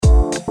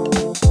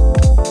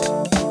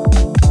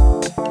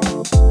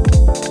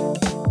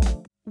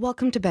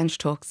Welcome to Bench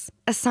Talks,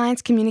 a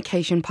science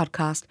communication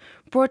podcast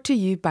brought to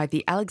you by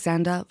the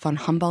Alexander von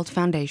Humboldt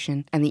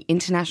Foundation and the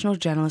International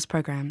Journalist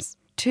Programs.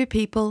 Two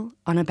people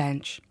on a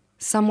bench.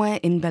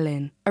 Somewhere in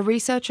Berlin, a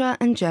researcher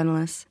and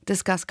journalist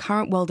discuss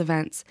current world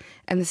events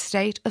and the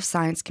state of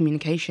science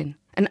communication.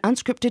 An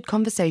unscripted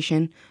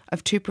conversation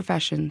of two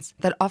professions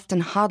that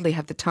often hardly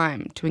have the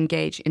time to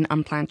engage in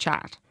unplanned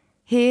chat.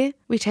 Here,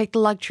 we take the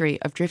luxury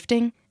of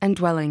drifting and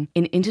dwelling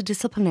in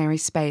interdisciplinary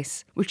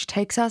space, which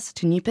takes us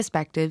to new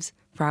perspectives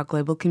for our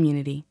global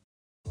community.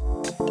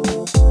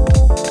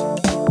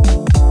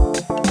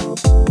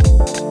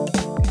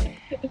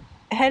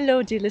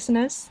 Hello, dear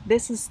listeners.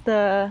 This is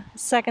the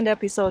second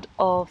episode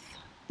of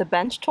the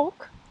Bench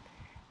Talk.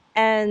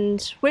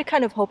 And we're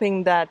kind of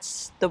hoping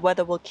that the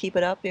weather will keep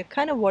it up. We're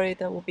kind of worried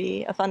there will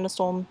be a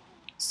thunderstorm.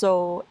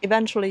 So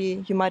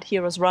eventually you might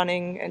hear us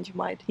running and you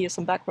might hear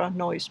some background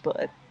noise,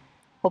 but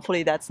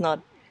hopefully that's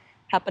not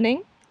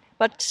happening.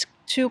 But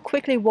to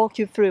quickly walk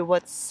you through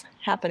what's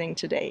happening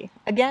today.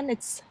 Again,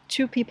 it's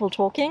two people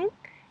talking.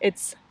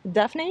 It's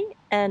Daphne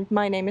and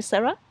my name is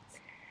Sarah.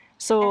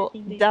 So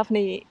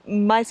Daphne,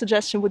 my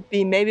suggestion would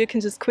be maybe you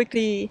can just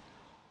quickly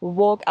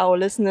walk our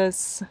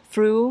listeners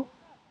through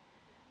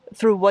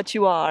what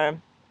you are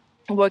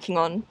working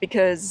on,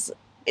 because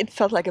it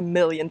felt like a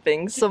million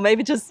things. So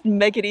maybe just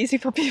make it easy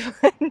for people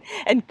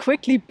and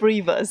quickly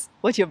brief us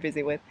what you're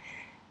busy with.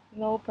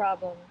 No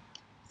problem.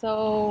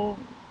 So,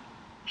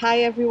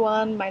 hi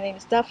everyone, my name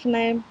is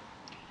Daphne.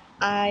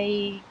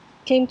 I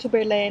came to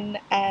Berlin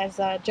as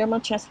a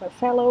German Chancellor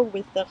Fellow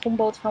with the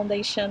Humboldt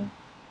Foundation,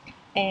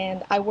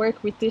 and I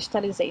work with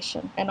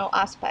digitalisation and all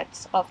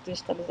aspects of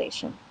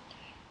digitalisation.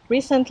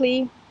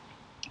 Recently,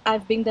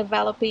 I've been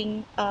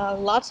developing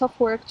lots of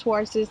work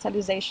towards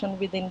digitalisation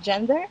within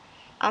gender,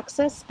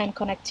 access and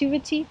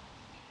connectivity.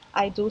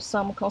 I do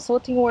some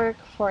consulting work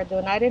for the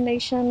United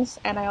Nations,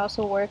 and I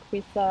also work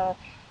with a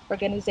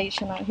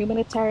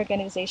humanitarian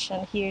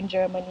organization here in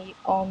Germany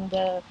on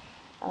the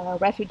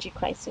refugee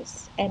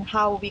crisis and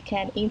how we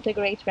can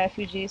integrate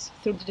refugees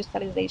through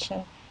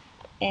digitalization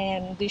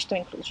and digital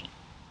inclusion.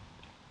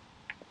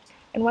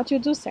 And what you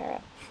do,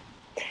 Sarah?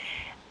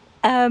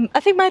 I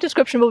think my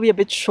description will be a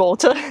bit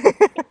shorter.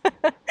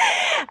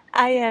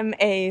 I am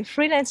a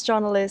freelance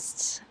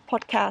journalist,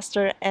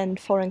 podcaster, and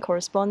foreign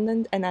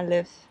correspondent, and I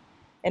live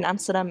in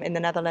Amsterdam in the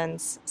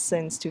Netherlands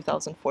since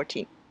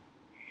 2014.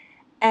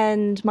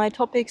 And my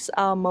topics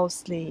are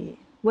mostly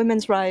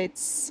women's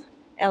rights,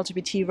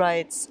 LGBT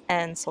rights,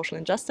 and social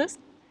injustice.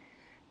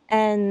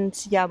 And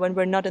yeah, when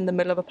we're not in the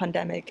middle of a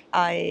pandemic,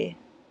 I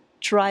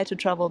try to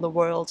travel the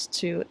world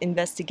to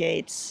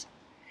investigate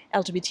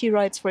LGBT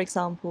rights, for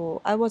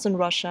example. I was in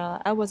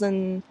Russia, I was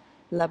in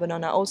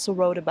Lebanon. I also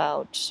wrote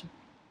about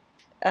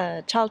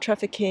child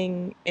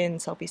trafficking in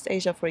Southeast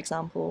Asia, for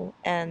example.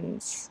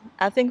 And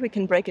I think we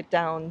can break it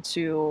down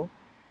to,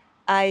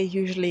 I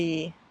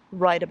usually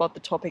write about the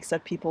topics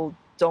that people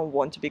don't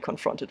want to be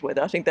confronted with.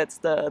 I think that's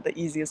the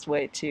easiest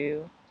way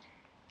to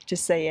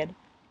say it.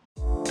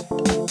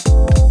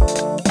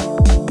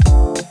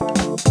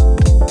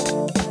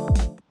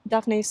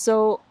 Daphne,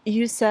 so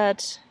you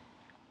said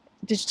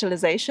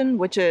digitalization,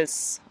 which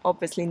is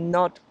obviously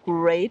not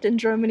great in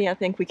Germany. I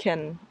think we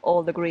can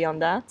all agree on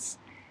that.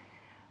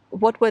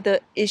 What were the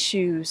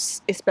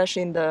issues,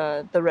 especially in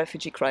the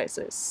refugee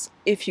crisis?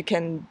 If you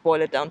can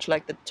boil it down to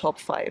like the top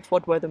 5,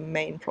 what were the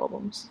main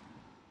problems?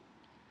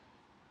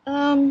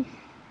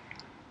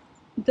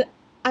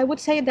 I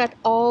would say that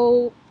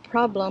all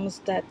problems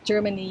that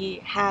Germany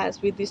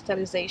has with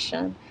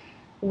digitalization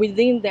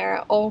within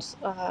their own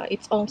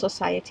its own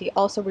society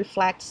also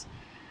reflects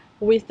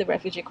with the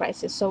refugee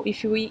crisis. So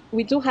if we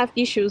do have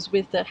issues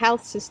with the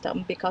health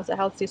system, because the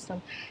health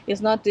system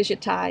is not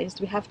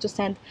digitized, we have to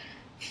send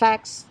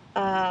fax,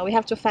 we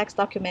have to fax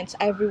documents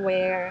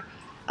everywhere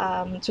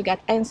to get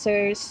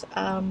answers.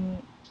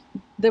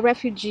 The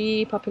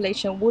refugee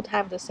population would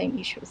have the same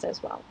issues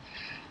as well.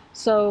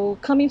 So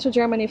coming to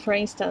Germany, for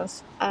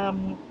instance,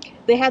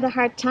 they had a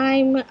hard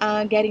time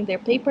getting their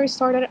papers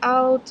sorted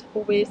out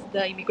with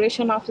the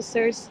immigration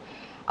officers,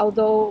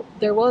 although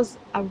there was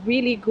a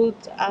really good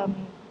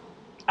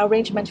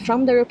arrangement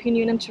from the European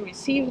Union to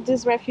receive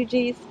these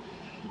refugees.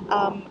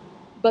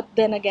 But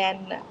then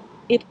again,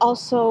 it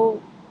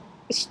also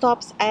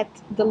stops at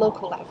the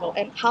local level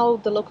and how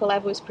the local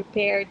level is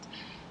prepared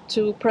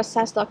to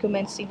process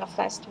documents in a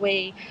fast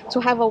way, to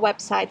have a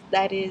website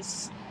that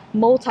is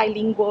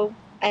multilingual.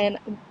 And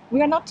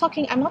I'm not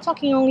talking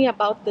only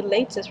about the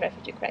latest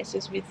refugee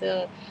crisis with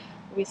the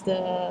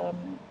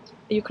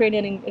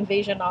Ukrainian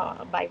invasion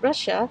by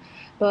Russia,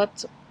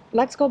 but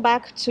let's go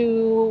back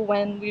to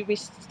when we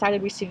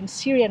started receiving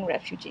Syrian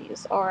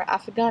refugees or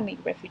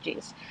Afghani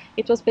refugees.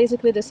 It was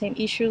basically the same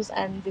issues,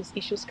 and these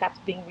issues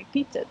kept being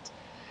repeated.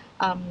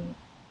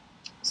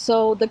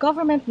 So the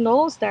government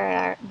knows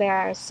there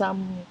are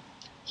some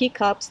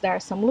hiccups, there are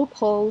some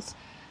loopholes,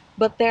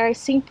 but there are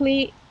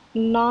simply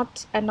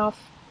not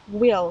enough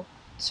will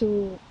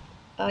to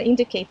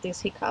indicate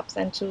these hiccups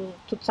and to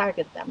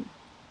target them,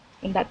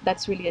 and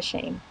that's really a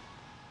shame.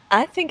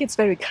 I think it's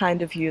very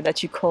kind of you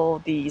that you call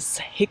these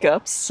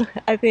hiccups,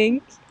 I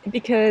think,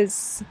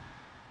 because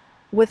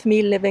with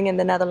me living in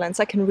the Netherlands,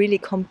 I can really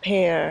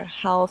compare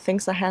how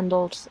things are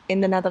handled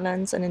in the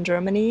Netherlands and in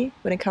Germany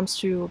when it comes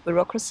to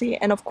bureaucracy.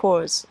 And of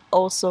course,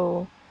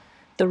 also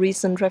the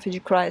recent refugee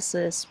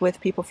crisis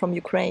with people from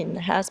Ukraine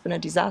has been a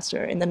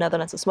disaster in the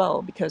Netherlands as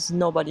well, because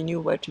nobody knew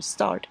where to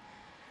start.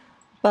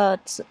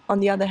 But on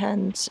the other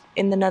hand,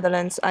 in the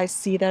Netherlands, I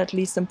see that at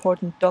least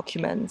important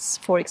documents,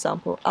 for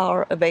example,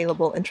 are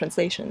available in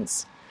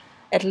translations,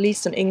 at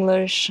least in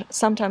English.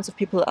 Sometimes, if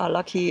people are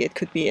lucky, it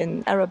could be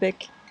in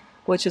Arabic,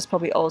 which is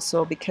probably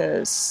also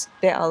because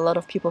there are a lot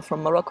of people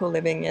from Morocco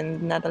living in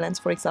the Netherlands,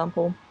 for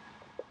example.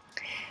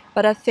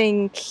 But I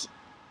think,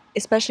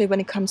 especially when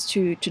it comes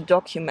to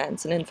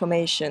documents and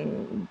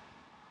information,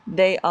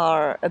 they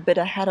are a bit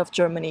ahead of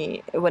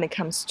Germany when it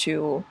comes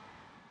to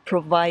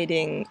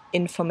providing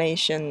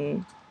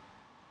information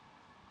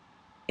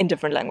in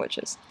different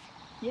languages.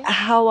 Yeah.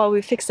 How are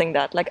we fixing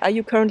that? Like, are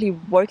you currently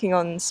working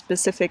on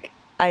specific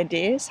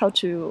ideas how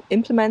to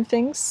implement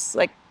things?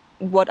 Like,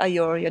 what are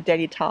your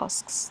daily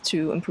tasks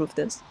to improve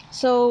this?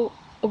 So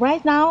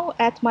right now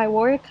at my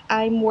work,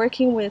 I'm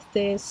working with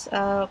this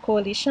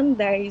coalition.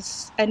 There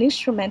is an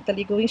instrument, a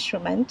legal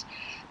instrument,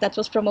 that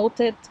was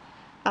promoted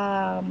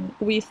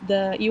with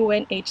the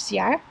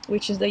UNHCR,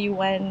 which is the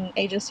UN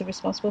agency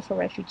responsible for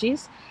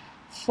refugees,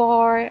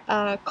 for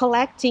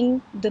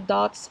collecting the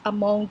dots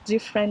among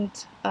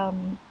different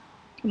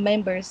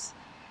members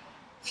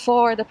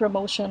for the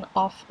promotion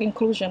of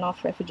inclusion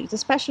of refugees,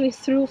 especially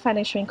through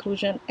financial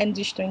inclusion and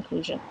digital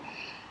inclusion.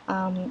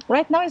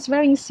 Right now it's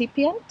very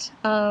incipient.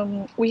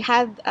 We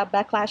had a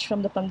backlash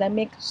from the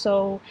pandemic,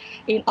 so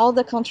in all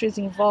the countries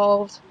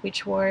involved,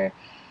 which were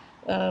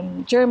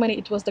Germany,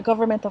 it was the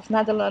government of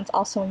Netherlands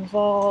also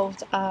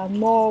involved,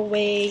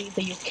 Norway,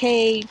 the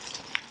UK,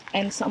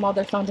 and some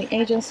other funding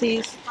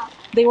agencies.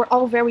 They were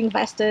all very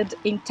invested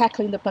in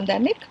tackling the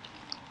pandemic,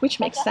 which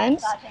makes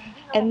sense.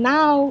 And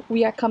now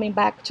we are coming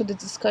back to the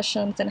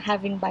discussions and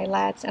having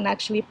bilaterals and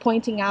actually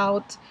pointing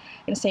out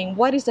and saying,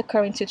 what is the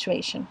current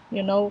situation?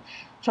 You know,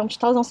 from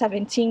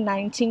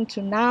 2017-19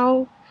 to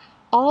now,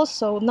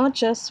 also not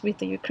just with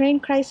the Ukraine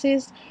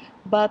crisis,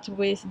 but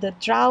with the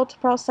drought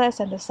process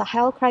and the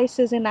Sahel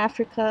crisis in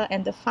Africa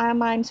and the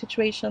famine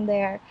situation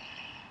there.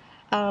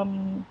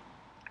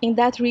 In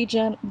that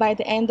region, by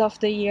the end of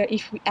the year,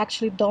 if we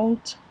actually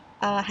don't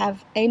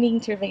have any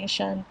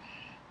intervention,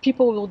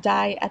 people will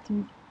die at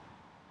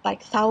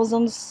like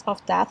thousands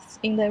of deaths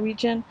in the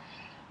region.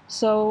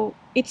 So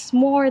it's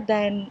more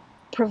than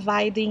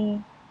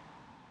providing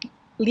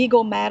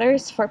legal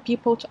matters for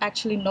people to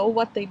actually know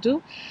what they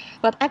do,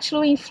 but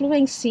actually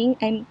influencing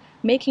and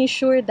making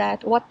sure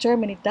that what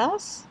Germany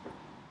does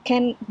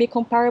can be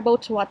comparable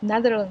to what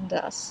Netherlands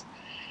does.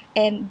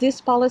 And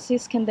these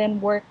policies can then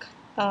work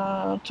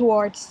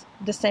towards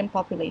the same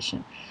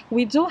population.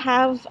 We do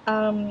have,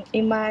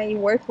 in my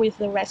work with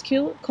the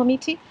Rescue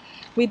Committee,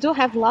 we do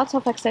have lots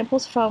of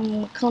examples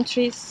from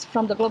countries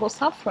from the Global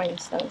South, for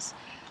instance,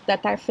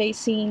 that are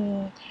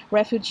facing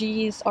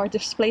refugees or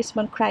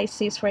displacement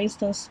crises, for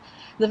instance,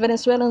 the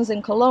Venezuelans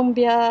in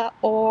Colombia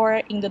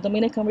or in the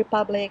Dominican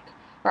Republic,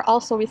 or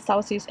also with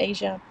Southeast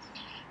Asia.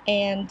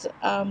 And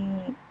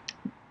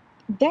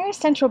their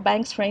central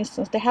banks, for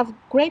instance, they have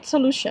great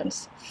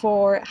solutions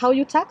for how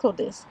you tackle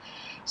this.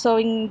 So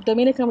in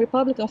Dominican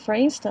Republic, for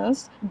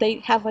instance,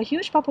 they have a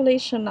huge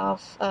population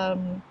of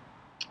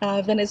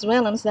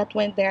Venezuelans that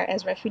went there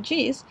as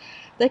refugees.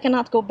 They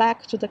cannot go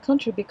back to the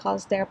country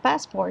because their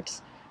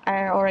passports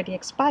are already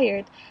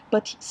expired,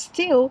 but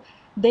still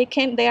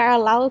they are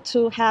allowed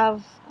to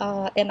have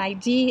an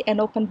ID and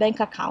open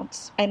bank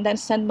accounts and then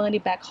send money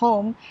back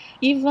home,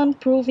 even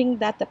proving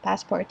that the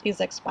passport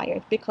is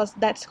expired, because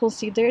that's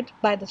considered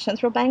by the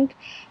central bank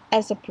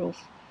as a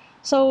proof.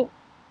 So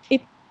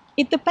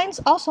it depends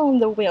also on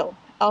the will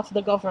of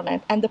the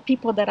government and the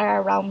people that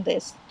are around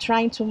this,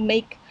 trying to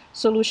make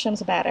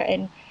solutions better.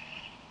 And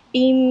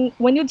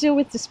when you deal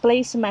with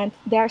displacement,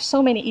 there are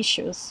so many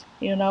issues,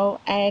 you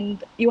know,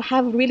 and you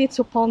have really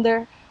to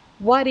ponder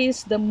what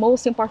is the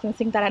most important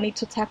thing that I need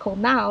to tackle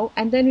now,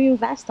 and then you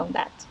invest on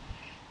that.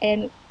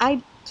 And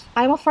I'm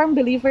a firm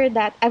believer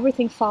that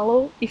everything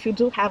follows if you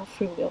do have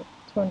free will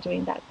for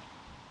doing that.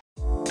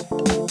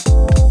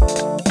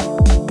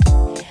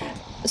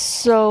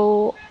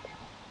 So,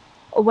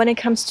 when it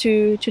comes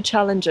to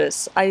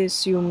challenges, I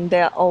assume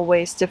there are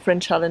always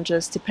different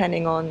challenges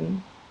depending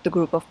on the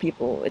group of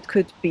people. It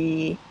could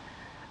be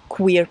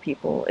queer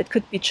people, it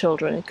could be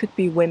children, it could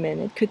be women,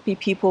 it could be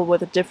people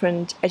with a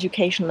different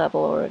education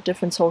level or a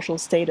different social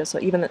status, or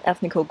even an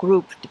ethnic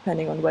group,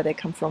 depending on where they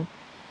come from.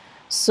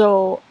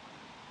 So,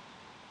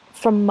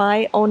 from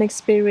my own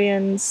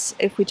experience,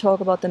 if we talk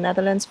about the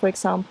Netherlands, for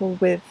example,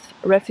 with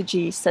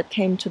refugees that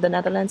came to the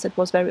Netherlands, it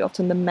was very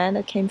often the men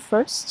that came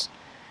first,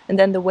 and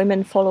then the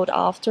women followed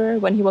after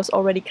when he was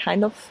already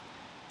kind of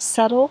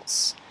settled.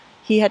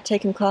 He had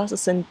taken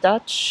classes in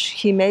Dutch,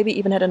 he maybe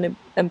even had an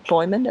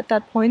employment at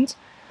that point,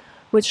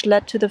 which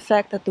led to the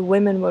fact that the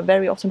women were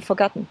very often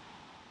forgotten.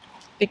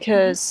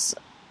 Because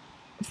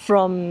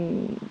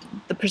from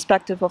the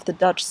perspective of the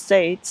Dutch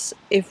state,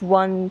 if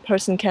one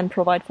person can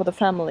provide for the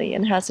family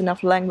and has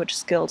enough language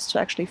skills to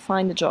actually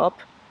find a job,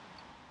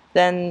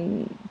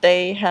 then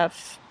they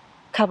have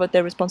covered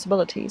their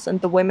responsibilities.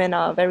 And the women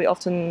are very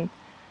often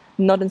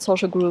not in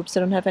social groups,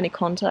 they don't have any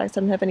contacts,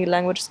 they don't have any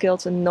language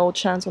skills, and no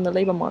chance on the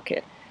labor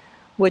market,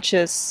 which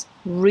is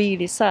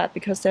really sad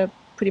because they're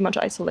pretty much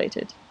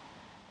isolated.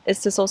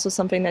 Is this also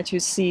something that you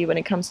see when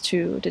it comes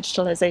to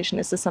digitalization?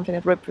 Is this something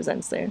that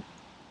represents there?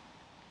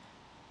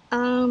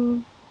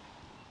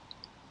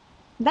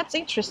 That's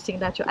interesting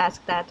that you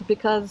ask that,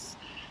 because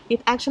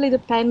it actually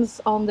depends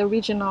on the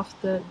region of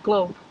the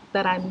globe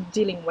that I'm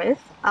dealing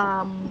with,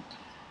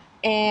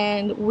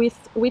 and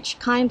with which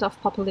kind of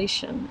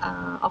population,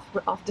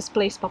 of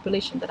displaced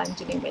population that I'm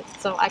dealing with.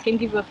 So I can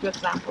give you a few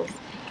examples.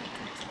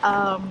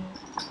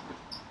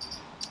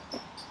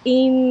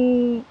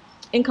 In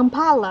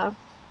Kampala,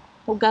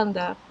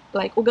 Uganda,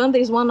 like Uganda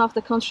is one of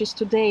the countries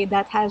today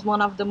that has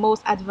one of the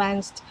most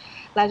advanced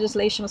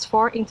legislations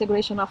for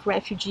integration of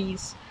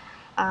refugees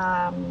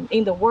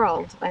in the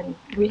world, and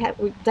we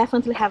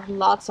definitely have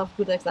lots of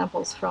good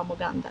examples from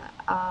Uganda.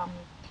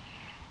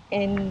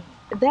 And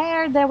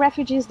there, the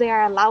refugees, they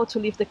are allowed to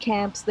leave the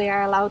camps, they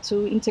are allowed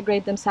to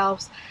integrate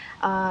themselves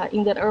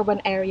in the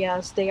urban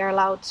areas, they are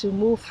allowed to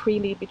move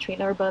freely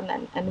between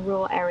urban and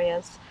rural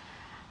areas.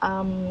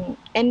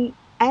 And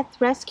at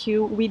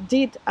Rescue, we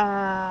did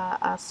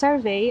a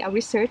survey, a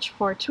research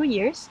for 2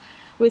 years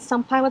with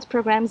some pilot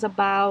programs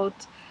about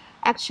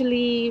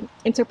actually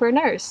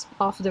entrepreneurs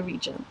of the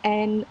region.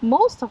 And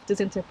most of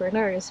these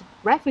entrepreneurs,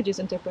 refugees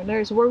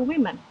entrepreneurs, were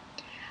women.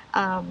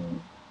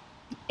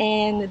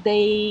 And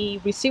they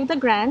received a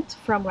grant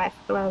from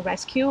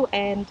Rescue,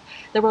 and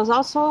there was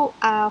also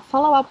a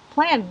follow-up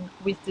plan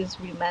with these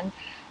women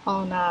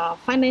on a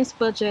finance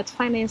budget,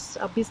 finance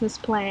a business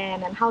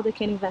plan, and how they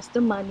can invest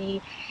the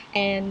money.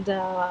 And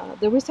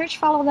the research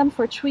followed them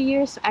for 2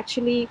 years,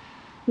 actually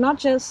not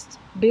just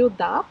build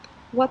up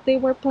what they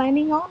were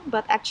planning on,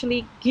 but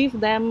actually give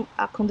them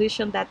a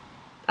condition that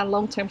a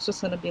long-term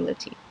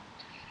sustainability.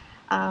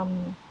 I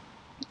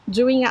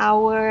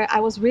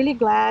was really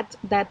glad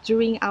that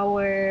during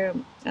our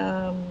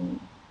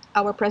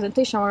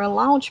presentation, our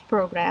launch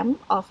program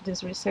of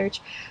this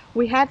research,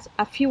 we had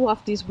a few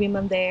of these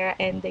women there,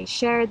 and they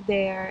shared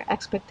their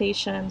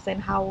expectations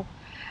and how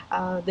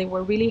they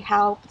were really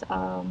helped,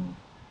 and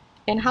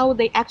how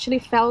they actually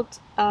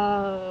felt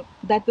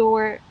that they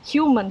were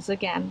humans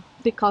again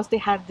because they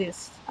had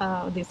this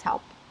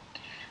help.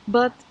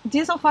 But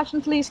this,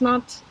 unfortunately, is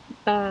not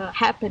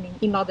happening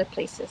in other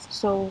places.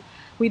 So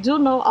we do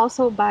know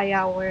also by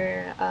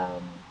our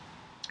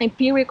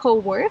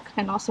empirical work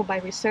and also by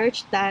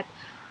research that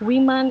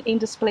women in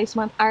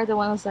displacement are the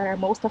ones that are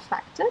most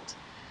affected.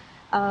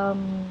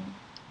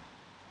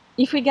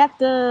 If we get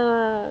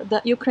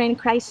the Ukraine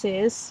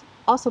crisis,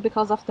 also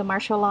because of the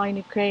martial law in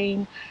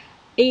Ukraine,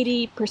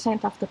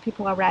 80% of the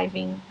people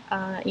arriving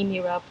in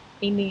Europe,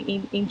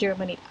 in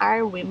Germany,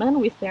 are women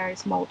with their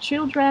small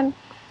children.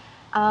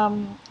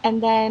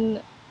 And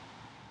then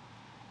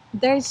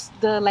there's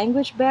the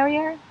language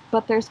barrier,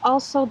 but there's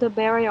also the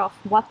barrier of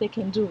what they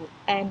can do.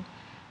 And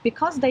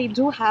because they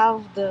do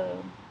have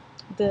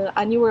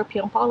a new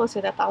European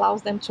policy that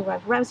allows them to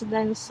have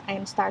residence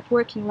and start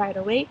working right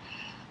away,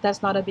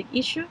 that's not a big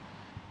issue.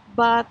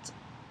 But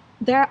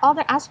there are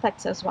other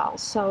aspects as well.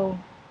 So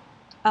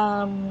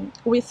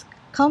with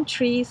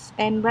countries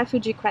and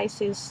refugee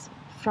crises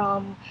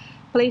from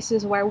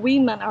places where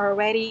women are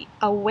already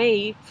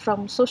away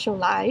from social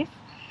life,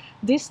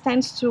 this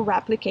tends to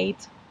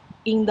replicate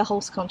in the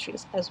host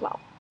countries as well.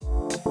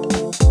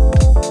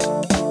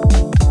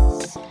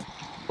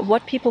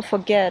 What people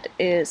forget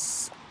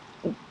is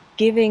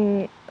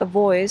giving a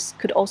voice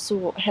could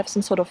also have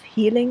some sort of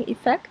healing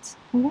effect,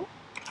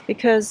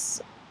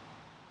 because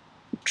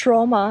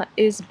trauma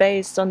is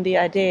based on the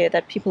idea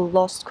that people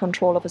lost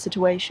control of a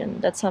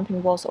situation, that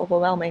something was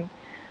overwhelming.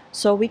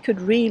 So we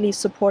could really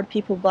support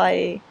people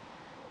by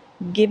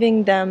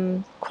giving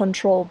them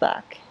control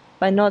back,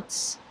 by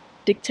not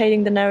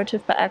dictating the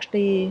narrative, but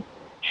actually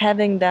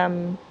having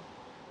them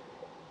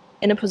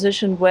in a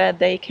position where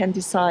they can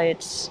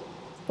decide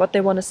what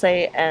they want to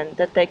say and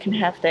that they can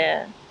have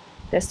their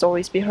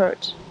stories be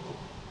heard.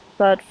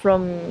 But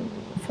from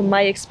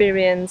my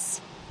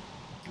experience,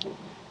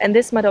 and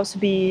this might also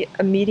be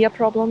a media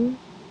problem,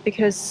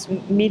 because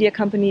media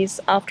companies,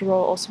 after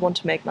all, also want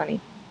to make money.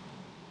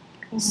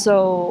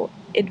 So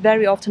it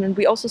very often, and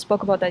we also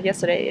spoke about that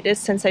yesterday, it is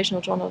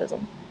sensational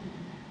journalism.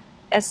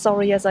 As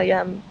sorry as I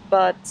am,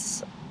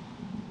 but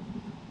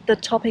the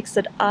topics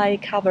that I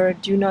cover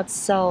do not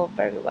sell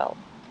very well,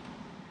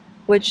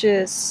 which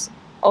is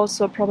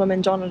also a problem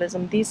in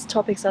journalism. These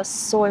topics are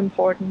so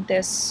important.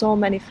 There's so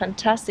many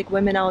fantastic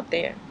women out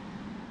there,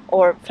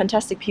 or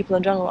fantastic people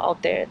in general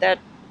out there, that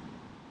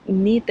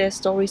need their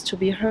stories to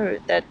be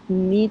heard, that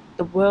need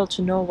the world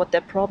to know what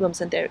their problems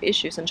and their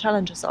issues and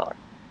challenges are.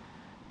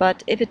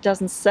 But if it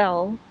doesn't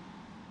sell,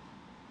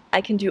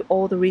 I can do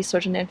all the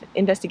research and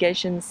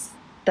investigations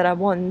that I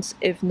want.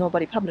 If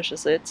nobody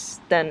publishes it,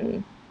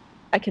 then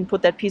I can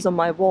put that piece on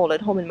my wall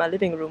at home in my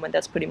living room, and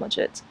that's pretty much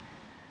it.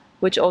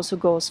 Which also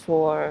goes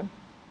for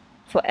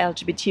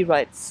LGBT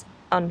rights,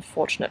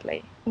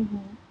 unfortunately.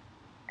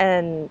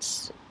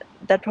 And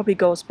that probably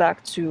goes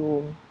back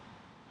to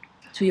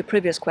your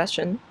previous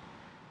question,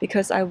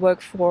 because I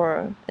work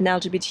for an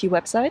LGBT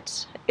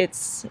website.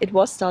 It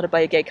was started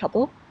by a gay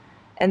couple,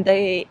 and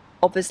they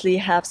obviously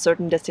have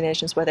certain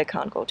destinations where they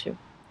can't go to,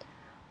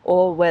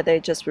 or where they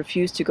just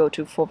refuse to go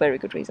to for very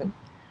good reason.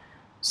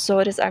 So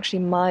it is actually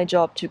my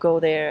job to go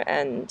there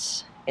and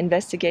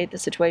investigate the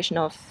situation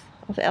of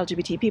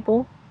LGBT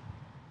people.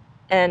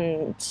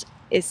 And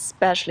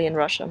especially in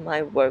Russia,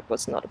 my work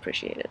was not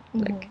appreciated,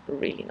 like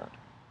really not.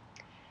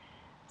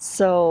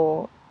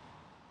 So,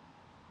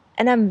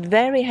 and I'm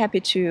very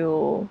happy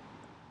to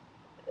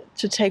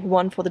take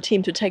one for the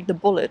team, to take the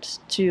bullet,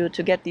 to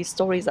get these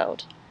stories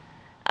out.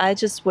 I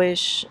just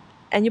wish,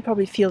 and you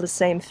probably feel the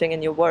same thing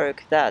in your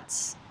work,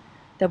 that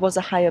there was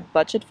a higher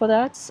budget for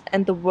that,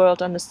 and the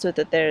world understood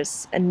that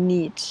there's a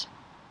need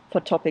for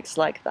topics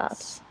like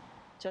that.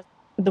 Just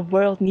the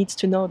world needs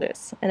to know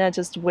this, and I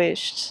just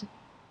wished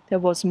there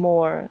was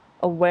more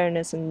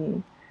awareness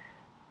in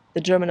the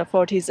German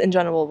authorities in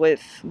general,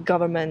 with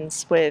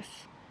governments,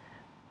 with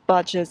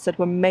budgets that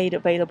were made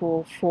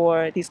available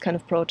for these kind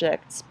of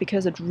projects,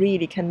 because it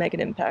really can make an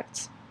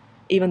impact,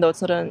 even though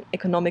it's not an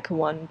economical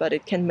one, but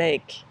it can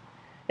make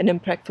an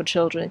impact for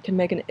children, it can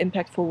make an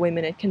impact for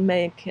women, it can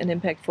make an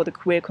impact for the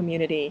queer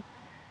community.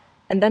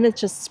 And then it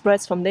just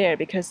spreads from there,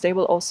 because they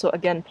will also,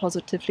 again,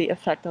 positively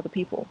affect other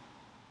people.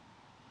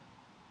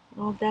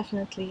 Oh,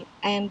 definitely.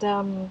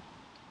 And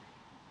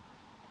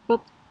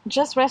but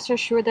just rest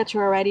assured that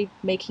you're already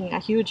making a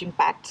huge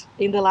impact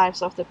in the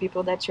lives of the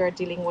people that you're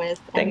dealing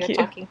with and you're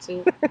talking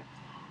to.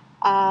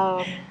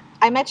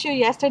 I met you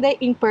yesterday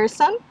in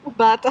person,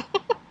 but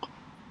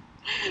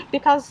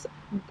because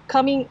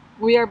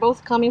we are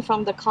both coming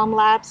from the Com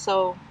Lab,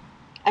 so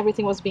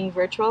everything was being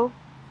virtual.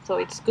 So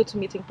it's good to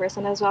meet in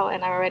person as well,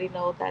 and I already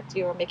know that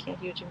you're making a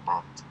huge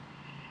impact.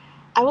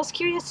 I was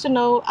curious to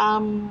know,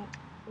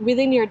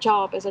 within your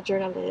job as a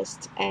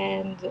journalist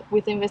and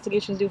with the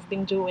investigations you've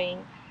been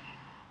doing,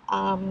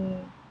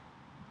 and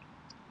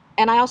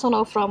I also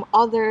know from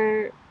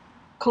other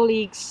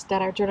colleagues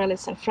that are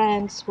journalists and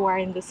friends who are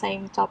in the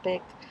same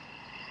topic,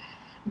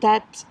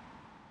 that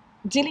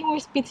dealing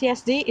with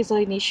PTSD is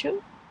an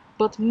issue,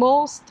 but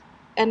most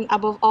and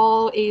above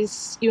all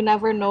is you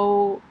never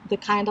know the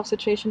kind of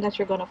situation that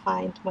you're going to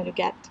find when you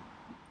get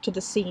to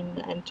the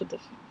scene and to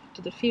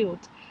the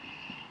field.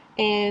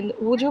 And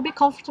would you be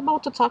comfortable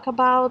to talk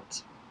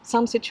about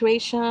some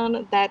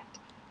situation that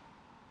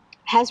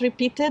has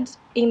repeated,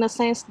 in a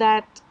sense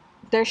that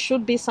there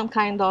should be some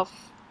kind of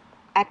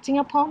acting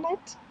upon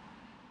it?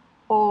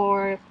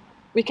 Or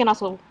we can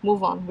also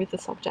move on with the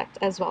subject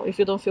as well, if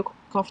you don't feel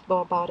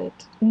comfortable about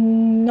it.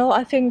 No,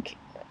 I think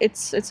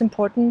it's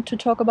important to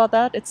talk about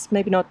that. It's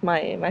maybe not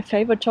my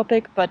favorite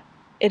topic, but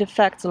it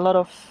affects a lot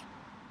of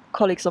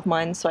colleagues of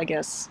mine, so I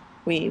guess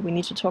we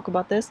need to talk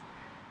about this.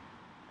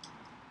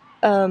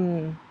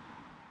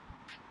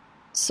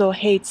 So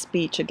hate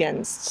speech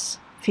against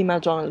female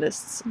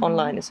journalists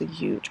online is a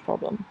huge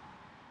problem.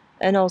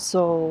 And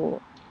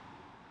also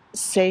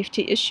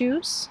safety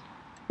issues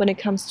when it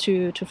comes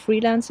to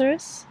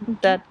freelancers.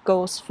 That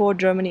goes for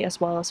Germany as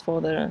well as for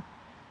the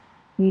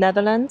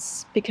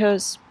Netherlands,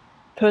 because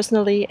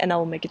personally, and I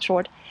will make it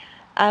short,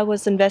 I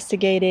was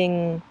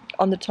investigating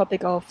on the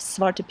topic of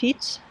Zwarte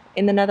Piet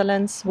in the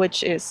Netherlands,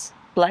 which is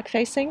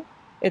blackfacing.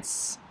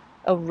 It's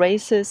a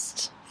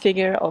racist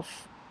figure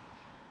of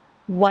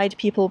white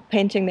people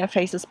painting their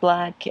faces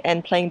black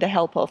and playing the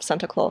helper of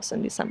Santa Claus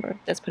in December.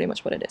 That's pretty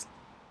much what it is.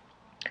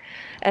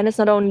 And it's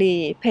not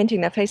only painting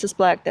their faces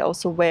black, they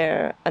also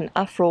wear an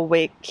afro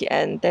wig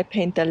and they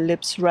paint their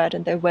lips red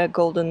and they wear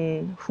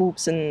golden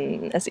hoops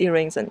as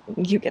earrings, and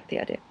you get the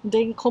idea.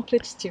 The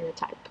complete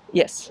stereotype.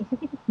 Yes.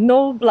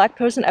 No black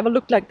person ever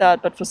looked like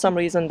that, but for some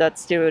reason that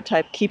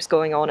stereotype keeps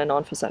going on and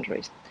on for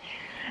centuries.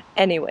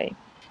 Anyway,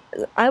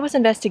 I was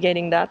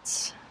investigating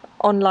that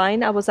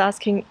online. I was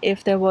asking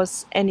if there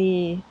was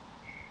any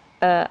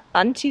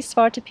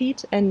anti-Zwarte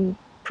Piet and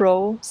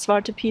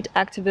pro-Zwarte Piet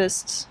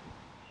activists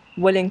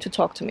willing to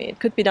talk to me. It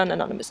could be done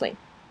anonymously.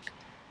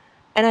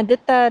 And I did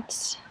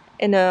that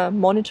in a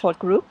monitored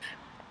group,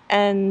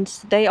 and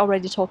they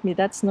already told me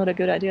that's not a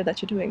good idea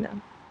that you're doing that.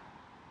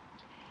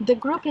 The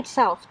group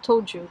itself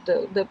told you,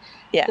 the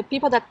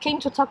people that came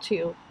to talk to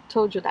you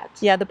told you that?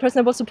 Yeah, the person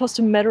that was supposed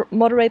to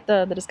moderate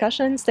the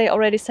discussions, they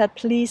already said,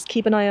 please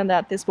keep an eye on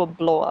that, this will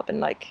blow up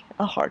in like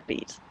a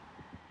heartbeat.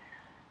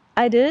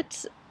 I did,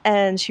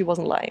 and she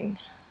wasn't lying.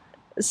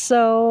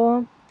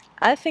 So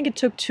I think it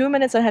took 2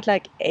 minutes. I had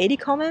like 80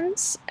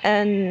 comments,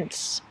 and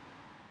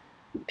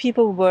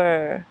people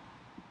were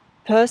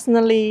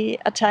personally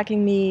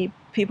attacking me.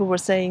 People were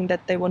saying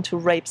that they want to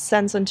rape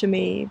sense into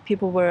me.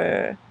 People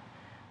were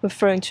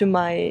referring to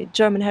my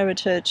German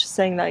heritage,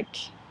 saying like,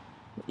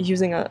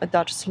 using a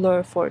Dutch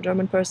slur for a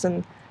German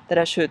person, that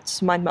I should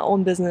mind my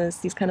own business,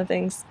 these kind of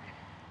things.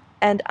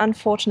 And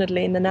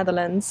unfortunately in the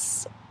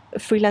Netherlands,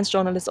 freelance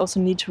journalists also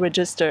need to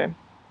register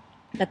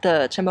at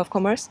the Chamber of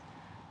Commerce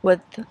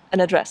with an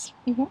address.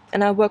 Mm-hmm.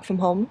 And I work from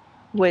home,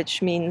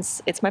 which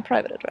means it's my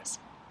private address.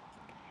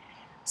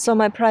 So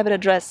my private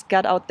address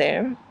got out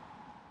there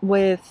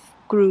with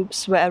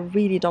groups where I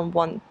really don't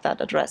want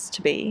that address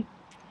to be.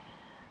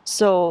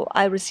 So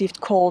I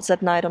received calls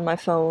at night on my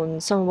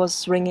phone. Someone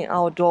was ringing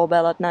our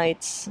doorbell at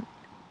night.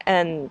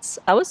 And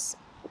I was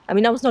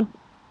not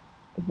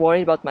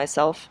worried about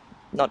myself,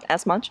 not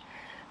as much,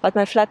 but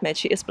my flatmate,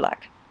 she is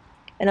black.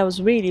 And I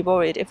was really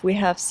worried if we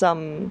have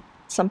some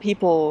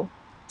people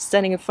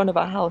standing in front of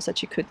our house that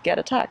she could get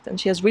attacked. And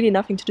she has really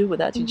nothing to do with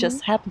that. She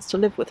just happens to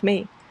live with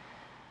me.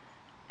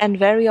 And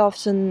very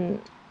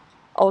often,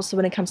 also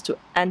when it comes to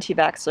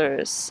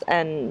anti-vaxxers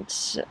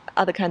and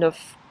other kind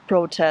of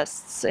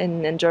protests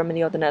in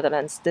Germany or the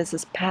Netherlands, this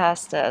is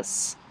passed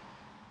as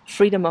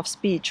freedom of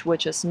speech,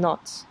 which is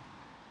not.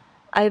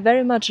 I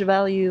very much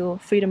value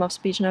freedom of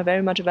speech and I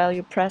very much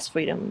value press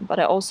freedom, but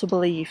I also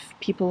believe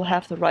people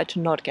have the right to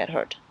not get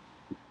hurt.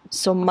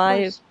 So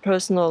my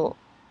personal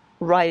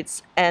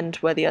rights end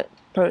where the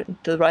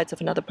rights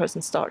of another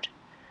person start.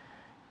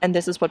 And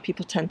this is what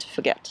people tend to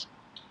forget.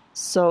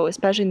 So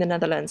especially in the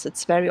Netherlands,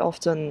 it's very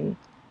often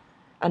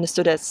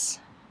understood as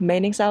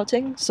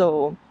meningsuiting,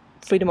 so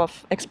freedom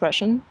of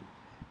expression,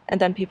 and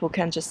then people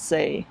can just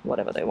say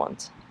whatever they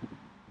want.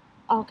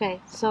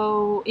 Okay,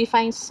 so if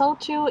I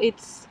insult you,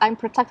 I'm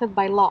protected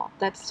by law.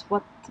 That's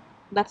what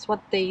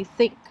they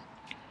think.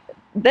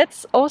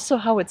 That's also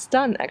how it's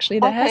done. Actually,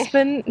 there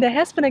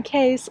has been a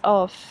case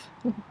of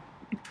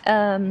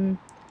a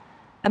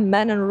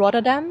man in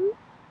Rotterdam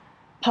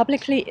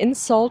publicly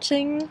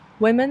insulting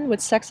women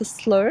with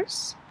sexist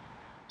slurs.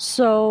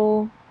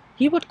 So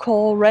he would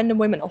call random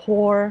women a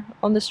whore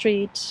on the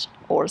street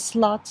or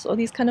slut or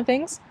these kind of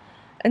things.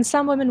 And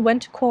some women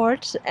went to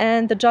court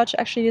and the judge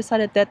actually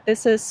decided that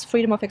this is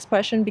freedom of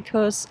expression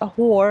because a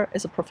whore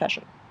is a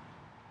profession.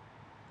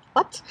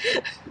 What?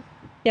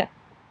 Yeah.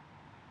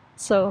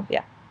 So,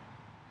 yeah.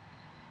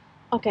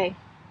 Okay.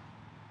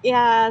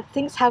 Yeah,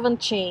 things haven't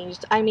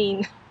changed. I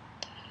mean,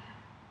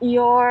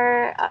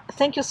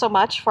 thank you so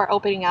much for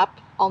opening up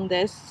on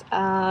this.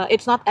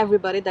 It's not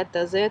everybody that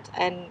does it,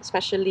 and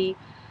especially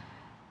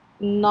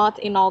not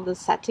in all the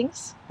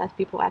settings that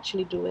people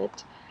actually do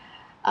it.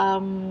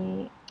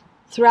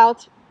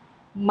 Throughout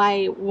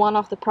one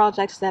of the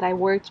projects that I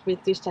worked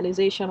with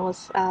digitalisation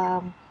was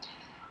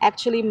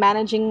actually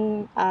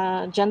managing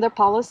gender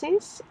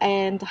policies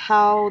and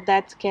how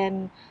that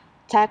can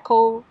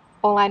tackle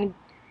online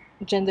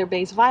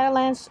gender-based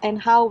violence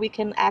and how we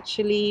can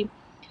actually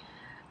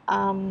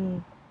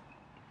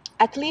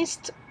at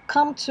least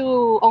come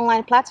to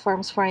online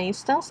platforms, for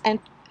instance,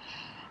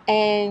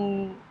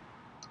 and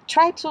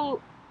try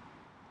to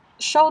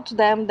show to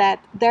them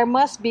that there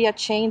must be a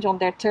change on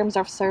their terms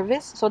of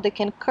service so they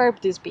can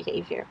curb this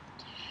behavior.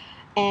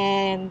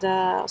 And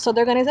so the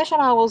organization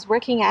I was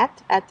working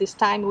at this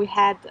time, we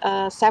had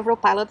several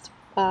pilot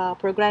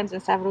programs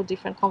and several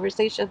different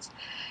conversations.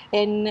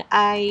 And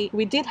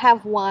we did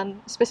have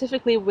one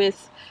specifically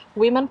with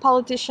women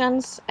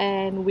politicians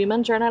and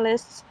women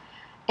journalists,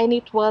 and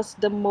it was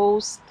the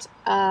most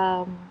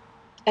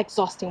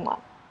exhausting one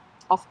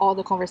of all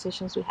the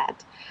conversations we had,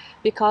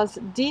 because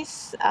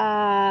these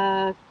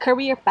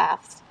career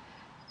paths,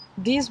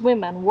 these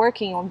women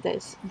working on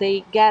this,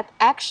 they get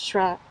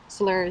extra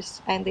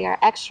slurs and they are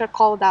extra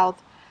called out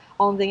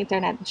on the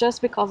internet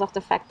just because of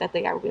the fact that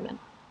they are women.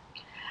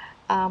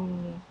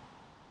 And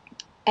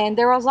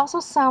there was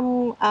also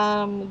some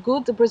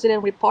good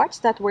Brazilian reports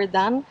that were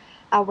done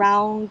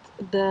around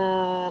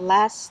the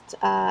last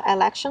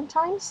election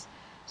times.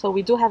 So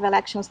we do have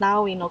elections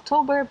now in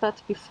October,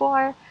 but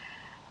before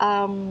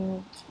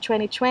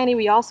 2020,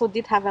 we also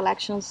did have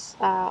elections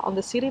on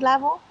the city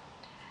level.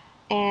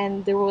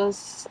 And there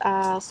was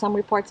some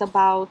reports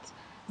about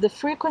the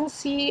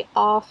frequency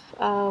of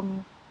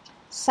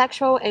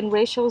sexual and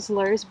racial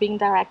slurs being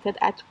directed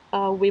at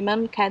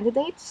women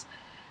candidates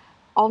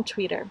on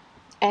Twitter.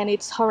 And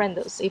it's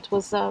horrendous. It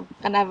was an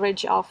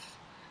average of,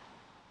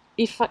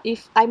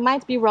 if I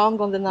might be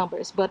wrong on the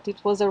numbers, but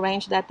it was a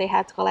range that they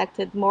had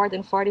collected more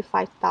than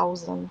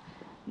 45,000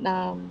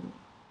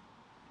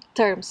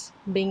 terms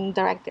being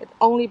directed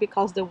only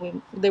because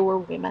they were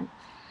women.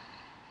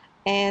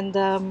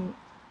 And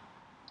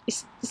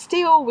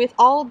still, with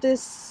all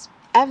this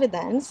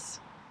evidence,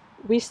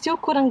 we still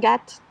couldn't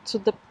get to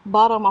the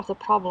bottom of the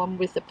problem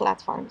with the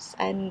platforms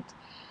and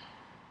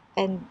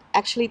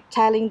actually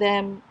telling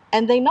them,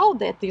 and they know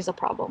that there's a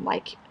problem.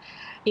 Like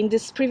in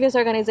this previous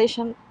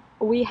organization,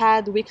 we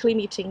had weekly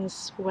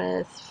meetings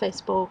with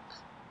Facebook,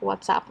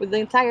 WhatsApp, with the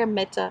entire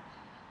Meta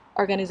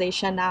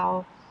organization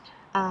now,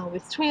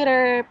 with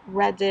Twitter,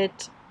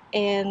 Reddit,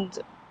 and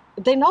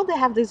they know they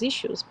have these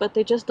issues, but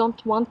they just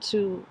don't want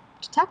to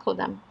tackle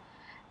them.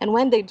 And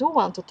when they do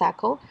want to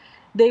tackle,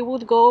 they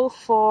would go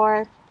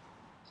for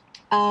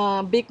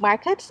big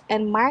markets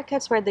and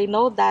markets where they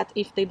know that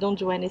if they don't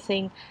do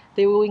anything,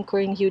 they will incur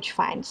in huge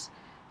fines.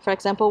 For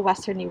example,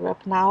 Western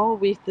Europe now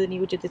with the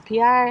new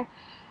GDPR,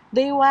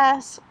 the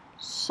US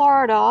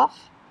sort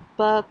of,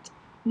 but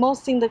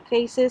most in the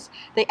cases,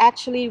 they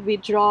actually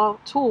withdraw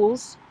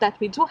tools that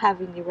we do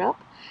have in Europe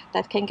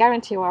that can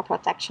guarantee our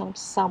protection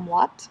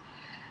somewhat.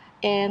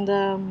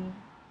 And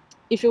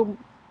if you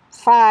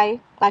fly,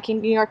 like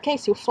in your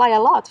case, you fly a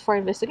lot for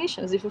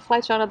investigations. If you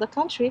fly to another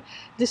country,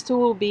 this tool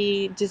will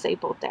be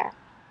disabled there.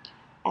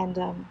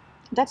 And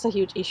that's a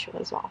huge issue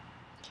as well.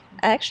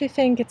 I actually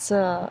think it's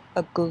a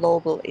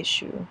global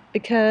issue,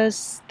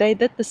 because they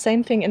did the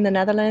same thing in the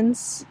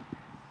Netherlands,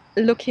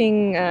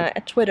 looking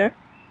at Twitter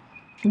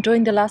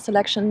during the last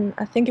election.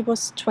 I think it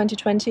was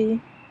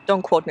 2020.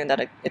 Don't quote me on that,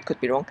 it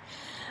could be wrong.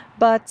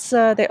 But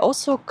they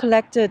also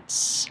collected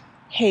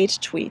hate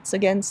tweets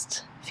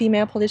against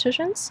female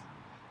politicians.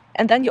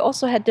 And then you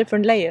also had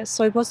different layers.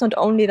 So it was not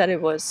only that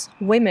it was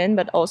women,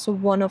 but also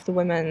one of the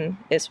women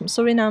is from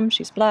Suriname,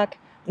 she's black.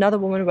 Another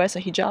woman wears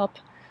a hijab.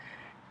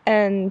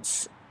 And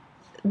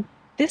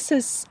this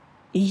is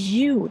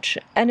huge.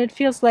 And it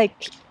feels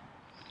like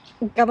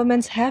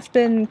governments have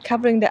been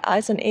covering their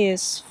eyes and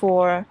ears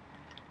for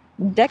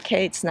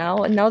decades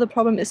now. And now the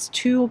problem is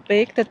too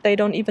big that they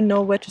don't even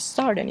know where to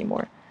start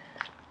anymore.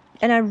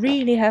 And I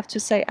really have to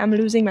say I'm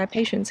losing my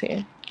patience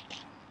here.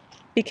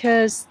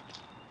 Because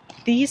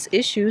these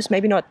issues,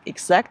 maybe not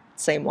exact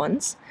same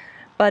ones,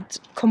 but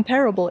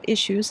comparable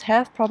issues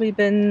have probably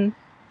been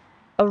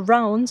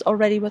around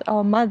already with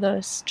our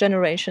mothers'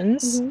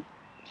 generations.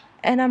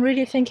 And I'm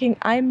really thinking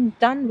I'm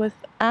done with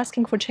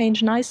asking for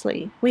change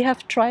nicely. We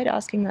have tried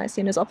asking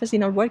nicely and it's obviously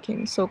not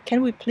working. So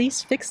can we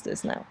please fix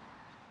this now?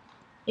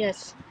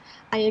 Yes,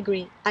 I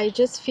agree. I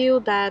just feel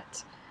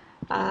that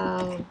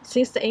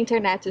since the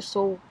internet is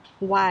so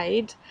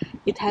wide,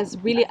 it has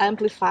really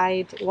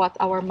amplified what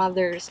our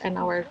mothers and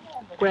our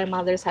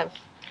grandmothers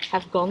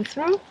have gone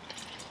through.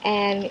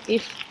 And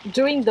if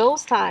during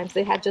those times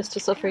they had just to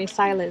suffer in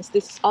silence,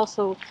 this is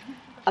also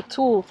a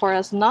tool for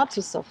us not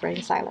to suffer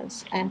in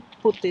silence and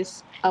put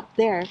this up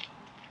there.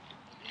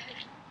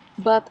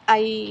 But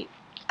I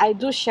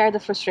do share the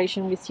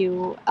frustration with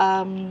you.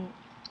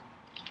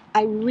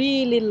 I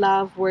really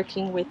love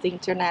working with the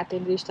internet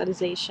and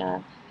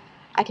digitalization.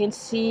 I can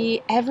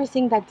see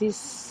everything that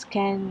this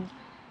can,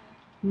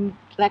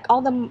 like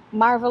all the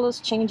marvelous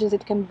changes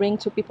it can bring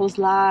to people's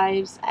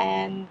lives,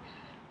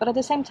 but at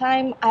the same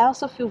time, I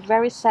also feel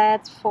very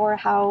sad for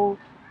how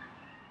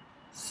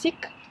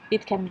sick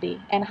it can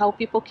be and how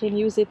people can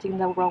use it in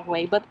the wrong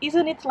way. But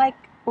isn't it like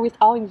with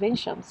all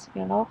inventions,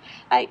 you know?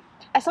 I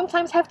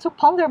sometimes have to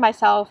ponder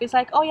myself. It's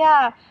like, oh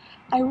yeah,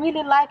 I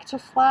really like to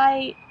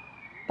fly,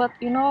 but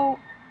you know,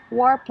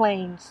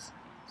 warplanes.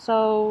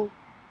 So,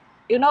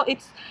 you know,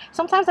 it's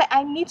sometimes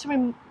I need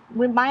to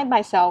remind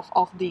myself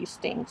of these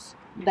things,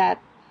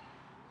 that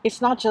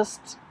it's not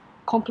just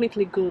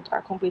completely good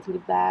or completely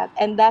bad,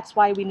 and that's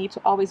why we need to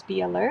always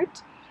be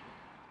alert.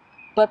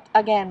 But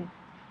again,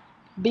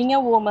 being a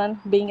woman,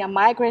 being a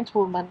migrant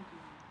woman,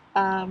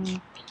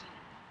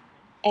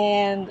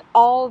 and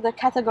all the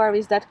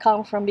categories that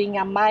come from being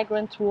a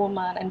migrant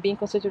woman and being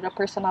considered a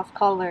person of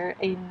color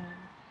in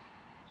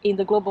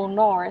the global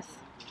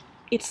north,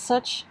 it's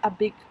such a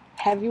big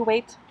heavy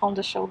weight on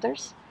the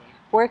shoulders.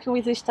 Working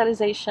with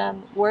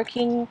digitalization,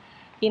 working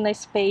in a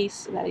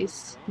space that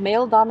is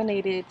male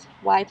dominated,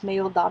 white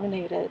male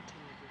dominated,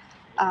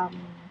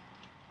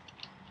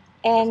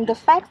 and the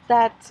fact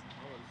that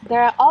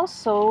there are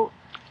also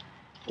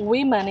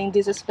women in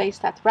this space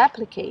that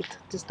replicate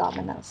this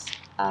dominance,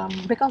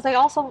 because they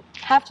also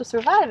have to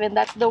survive, and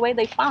that's the way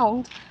they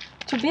found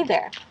to be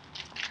there.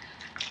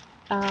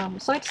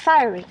 So it's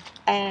tiring,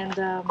 and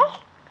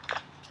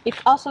it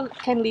also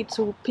can lead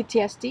to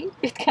PTSD.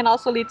 It can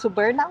also lead to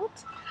burnout.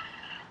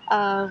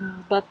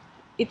 But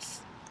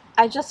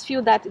I just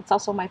feel that it's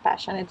also my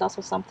passion. It's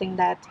also something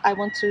that I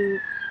want to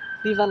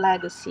leave a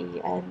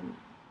legacy and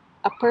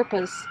a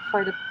purpose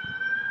for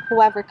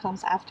whoever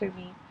comes after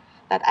me,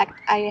 that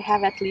I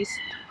have at least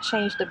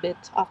changed a bit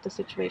of the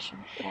situation.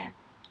 Yeah.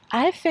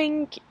 I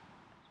think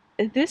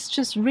this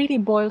just really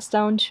boils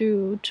down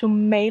to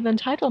male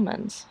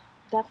entitlement.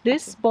 Definitely.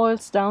 This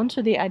boils down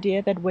to the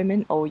idea that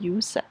women owe you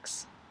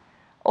sex,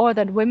 or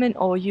that women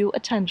owe you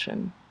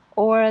attention,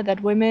 or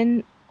that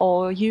women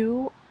owe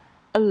you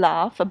a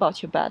laugh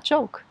about your bad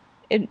joke.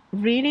 It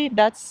really,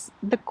 that's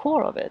the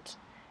core of it.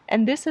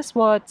 And this is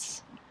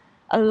what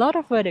a lot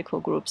of radical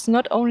groups,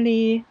 not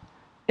only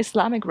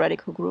Islamic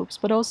radical groups,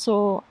 but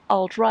also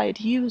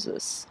alt-right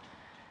uses,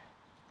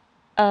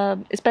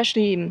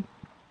 especially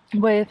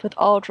with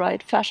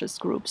alt-right fascist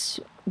groups.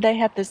 They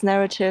had this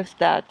narrative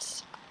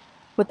that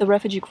with the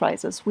refugee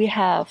crisis, we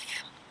have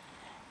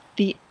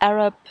the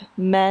Arab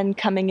men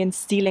coming in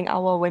stealing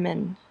our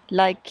women.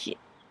 Like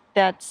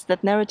that's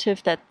that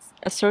narrative that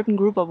a certain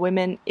group of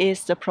women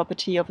is the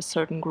property of a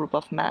certain group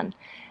of men.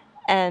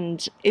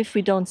 And if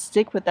we don't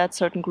stick with that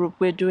certain group,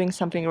 we're doing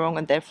something wrong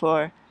and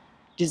therefore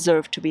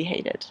deserve to be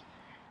hated.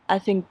 I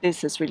think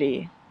this is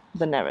really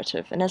the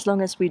narrative. And as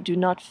long as we do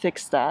not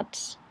fix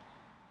that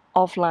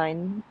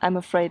offline, I'm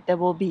afraid there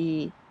will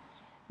be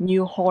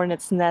new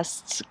hornets'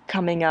 nests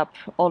coming up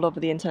all over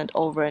the internet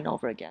over and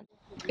over again.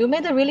 You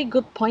made a really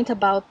good point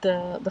about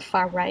the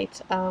far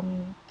right.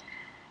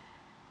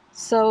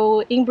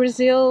 So in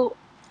Brazil,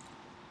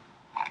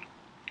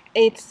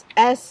 it's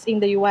as in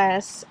the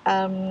US,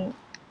 our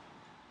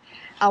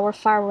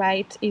far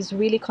right is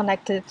really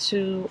connected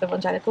to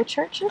evangelical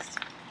churches,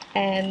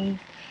 and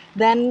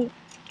then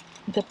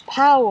the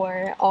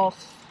power of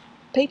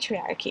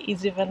patriarchy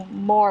is even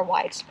more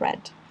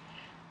widespread,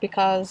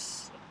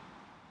 because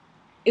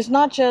it's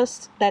not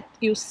just that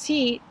you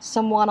see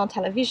someone on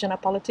television, a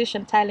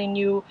politician, telling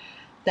you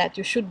that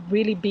you should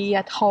really be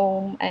at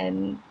home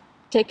and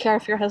take care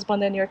of your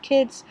husband and your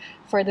kids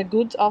for the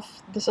good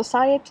of the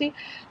society,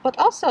 but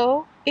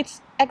also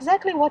it's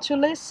exactly what you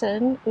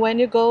listen when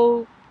you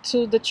go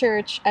to the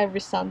church every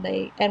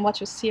Sunday and what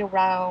you see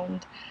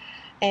around.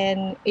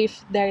 And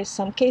if there is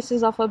some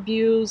cases of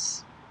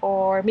abuse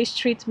or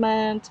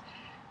mistreatment,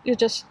 you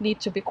just need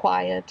to be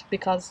quiet,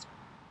 because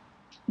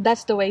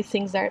that's the way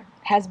things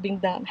have been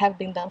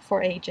done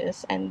for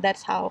ages, and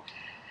that's how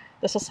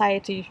the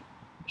society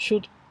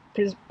should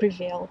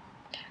prevail.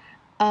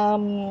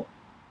 Um,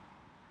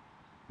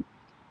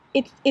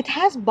 it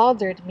has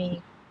bothered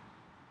me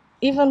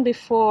even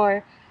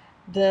before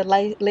the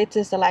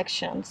latest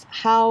elections,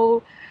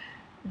 how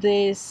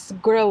this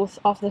growth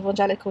of the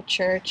evangelical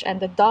church and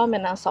the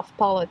dominance of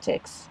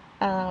politics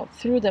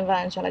through the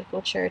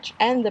evangelical church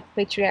and the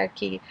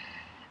patriarchy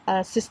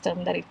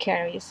system that it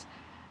carries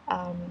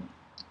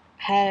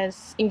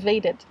has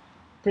invaded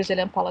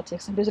Brazilian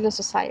politics and Brazilian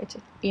society,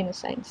 in a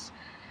sense.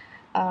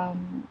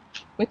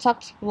 We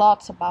talked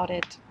lots about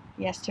it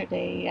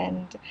yesterday,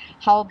 and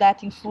how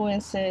that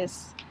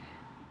influences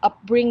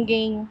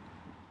upbringing,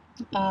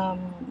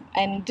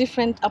 and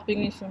different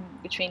upbringing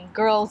between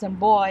girls and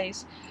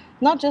boys.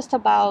 Not just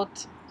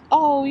about,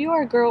 oh,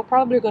 you're a girl,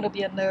 probably going to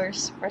be a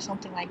nurse or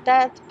something like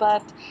that,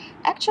 but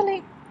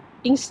actually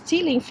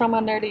instilling from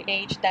an early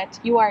age that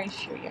you are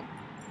inferior,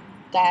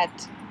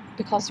 that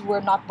because you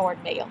were not born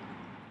male.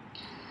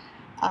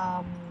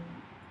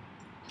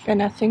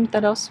 And I think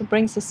that also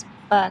brings us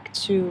back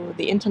to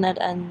the internet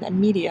and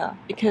media,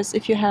 because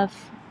if you have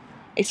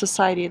a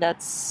society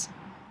that's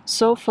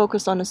so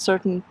focused on a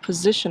certain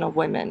position of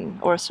women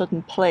or a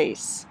certain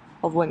place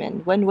of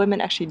women, when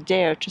women actually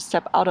dare to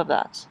step out of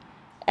that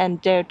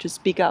and dare to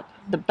speak up,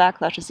 the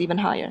backlash is even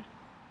higher.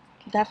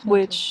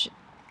 Definitely. Which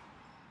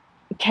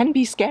can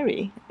be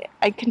scary.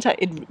 I can tell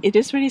it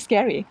is really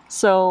scary.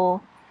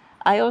 So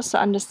I also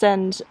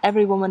understand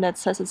every woman that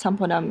says at some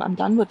point, I'm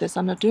done with this,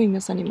 I'm not doing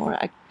this anymore,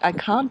 I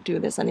can't do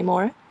this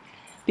anymore.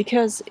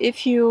 Because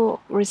if you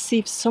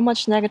receive so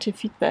much negative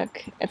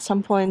feedback, at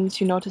some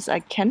point you notice I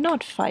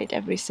cannot fight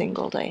every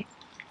single day.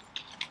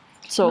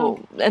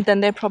 So, no. And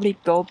then they probably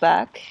go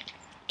back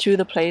to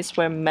the place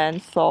where men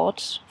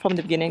thought from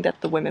the beginning that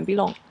the women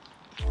belong.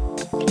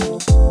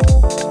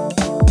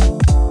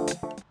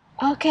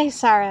 Okay,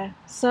 Sarah.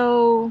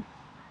 So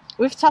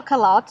we've talked a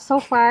lot so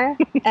far,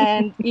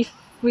 and if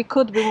we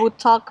could, we would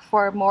talk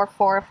for more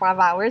 4 or 5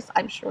 hours,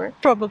 I'm sure.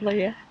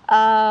 Probably, yeah.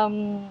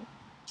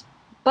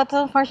 But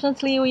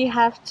unfortunately, we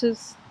have to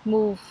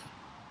move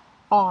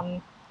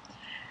on.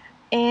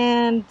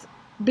 And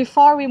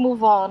before we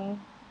move on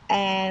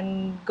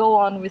and go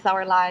on with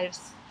our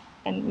lives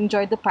and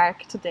enjoy the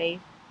park today,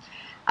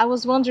 I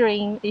was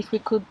wondering if we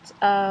could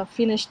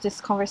finish this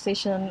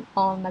conversation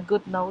on a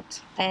good note.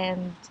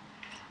 And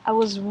I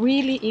was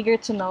really eager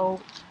to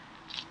know,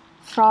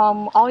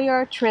 from all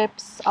your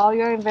trips, all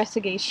your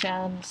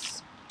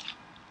investigations,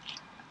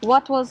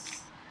 what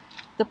was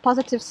the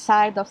positive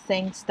side of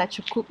things that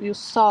you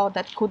saw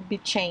that could be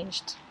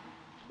changed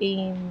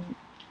in,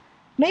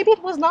 maybe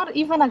it was not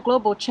even a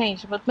global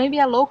change, but maybe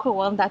a local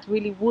one that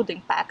really would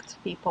impact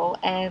people,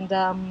 and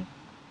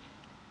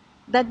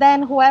that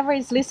then whoever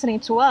is listening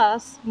to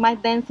us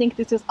might then think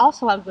this is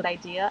also a good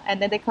idea, and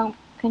then they can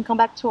come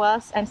back to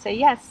us and say,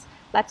 yes,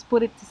 let's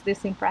put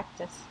this in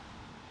practice.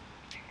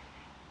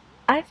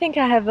 I think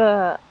I have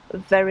a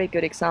very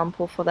good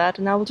example for that,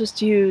 and I will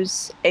just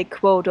use a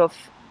quote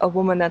of a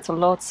woman that's a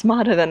lot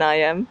smarter than I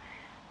am.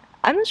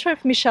 I'm not sure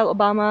if Michelle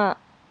Obama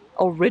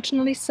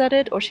originally said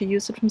it or she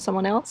used it from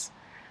someone else,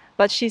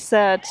 but she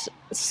said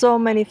so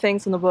many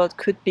things in the world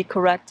could be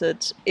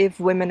corrected if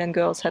women and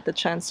girls had the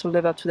chance to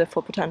live up to their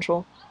full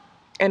potential,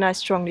 and I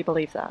strongly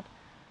believe that.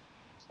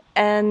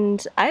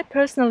 And I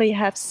personally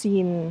have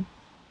seen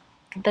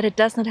that it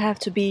does not have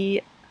to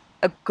be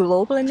a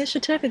global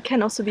initiative. It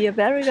can also be a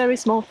very, very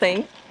small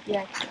thing.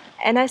 Yeah.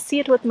 And I see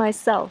it with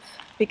myself,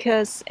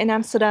 because in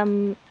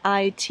Amsterdam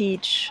I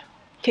teach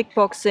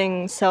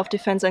kickboxing,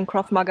 self-defense and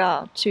Krav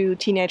Maga to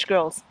teenage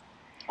girls.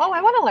 Oh,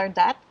 I want to learn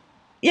that.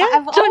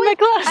 Yeah, join my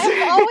class.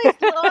 I've always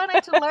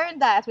wanted to learn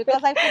that,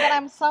 because I feel that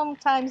I'm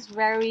sometimes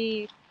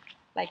very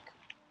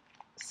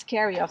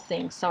scary of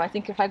things. So I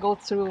think if I go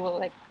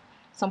through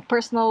some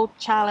personal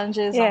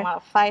challenges on a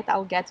fight,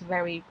 I'll get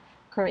very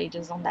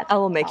courageous on that. I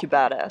will make you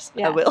badass.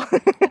 Yeah. I will.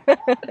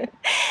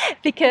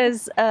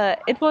 Because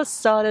it was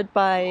started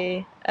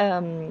by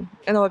an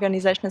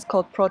organization that's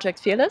called Project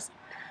Fearless,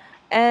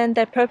 and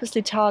they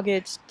purposely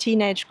target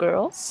teenage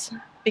girls,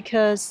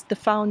 because the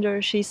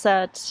founder, she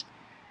said,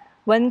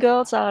 when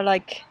girls are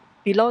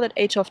below that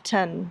age of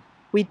 10,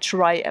 we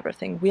try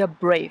everything. We are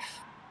brave.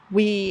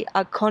 we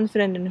are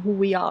confident in who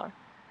we are.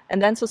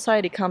 And then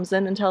society comes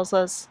in and tells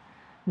us,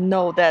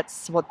 no,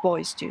 that's what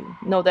boys do.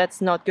 No,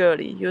 that's not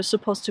girly. You're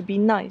supposed to be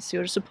nice.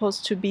 You're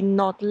supposed to be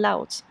not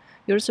loud.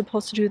 You're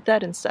supposed to do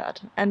that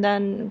instead. And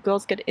then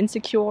girls get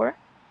insecure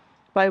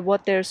by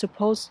what they're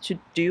supposed to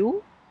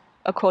do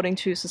according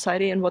to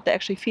society and what they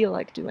actually feel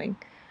like doing.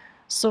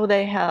 So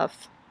they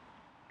have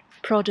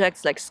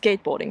projects like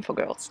skateboarding for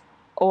girls,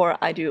 or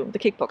I do the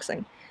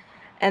kickboxing.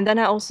 And then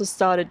I also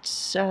started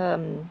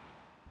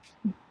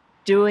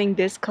doing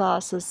these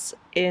classes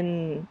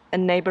in a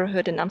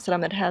neighborhood in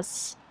Amsterdam that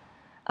has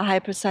a high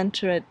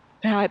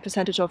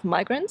percentage of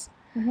migrants.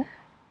 Mm-hmm.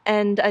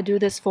 And I do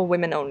this for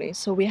women only.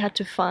 So we had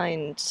to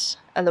find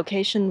a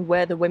location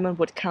where the women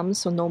would come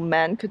so no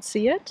man could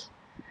see it.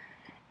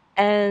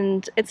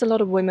 And it's a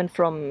lot of women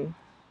from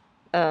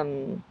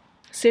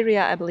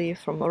Syria, I believe,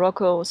 from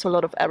Morocco, so a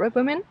lot of Arab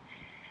women.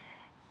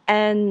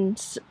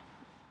 And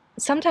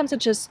sometimes I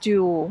just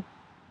do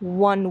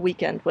one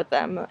weekend with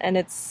them, and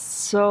it's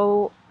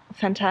so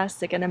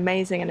fantastic and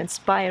amazing and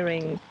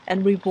inspiring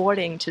and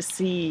rewarding to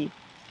see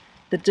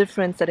the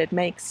difference that it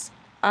makes.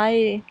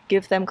 I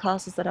give them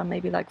classes that are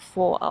maybe like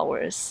 4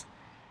 hours,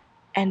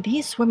 and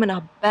these women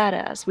are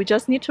badass. We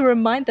just need to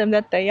remind them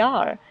that they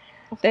are.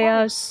 They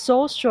are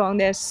so strong,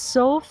 they're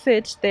so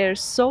fit, they're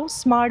so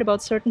smart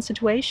about certain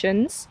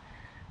situations,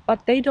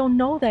 but they don't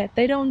know that.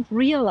 They don't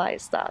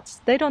realize that.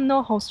 They don't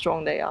know how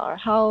strong they are,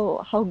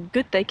 how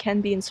good they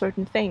can be in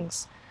certain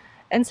things.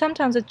 And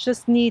sometimes it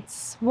just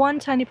needs one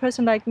tiny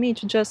person like me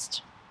to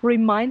just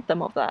remind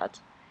them of that.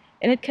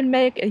 And it can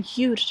make a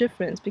huge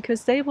difference,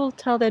 because they will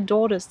tell their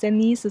daughters, their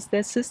nieces,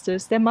 their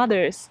sisters, their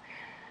mothers,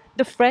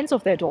 the friends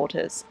of their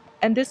daughters.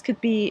 And this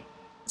could be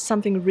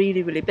something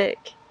really, really big.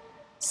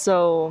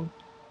 So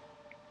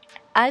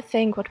I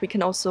think what we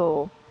can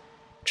also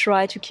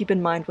try to keep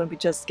in mind when we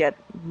just get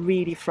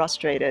really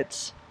frustrated,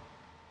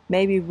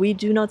 maybe we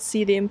do not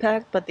see the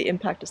impact, but the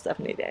impact is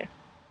definitely there.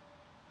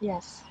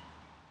 Yes.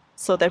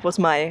 So that was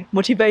my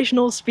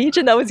motivational speech,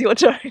 and now it's your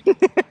turn.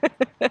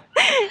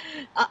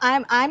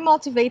 I'm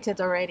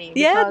motivated already.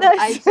 Yeah,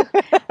 because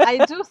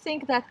I do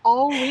think that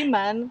all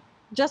women,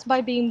 just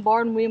by being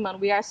born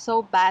women, we are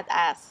so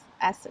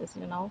asses,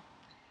 you know.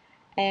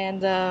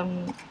 And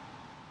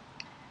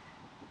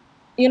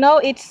you know,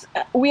 it's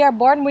we are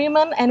born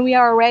women, and we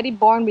are already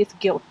born with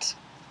guilt.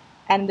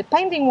 And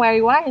depending where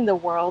you are in the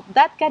world,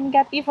 that can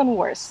get even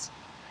worse.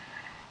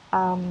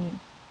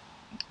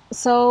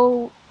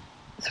 So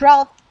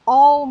throughout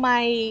all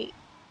my,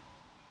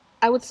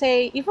 I would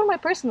say, even my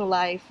personal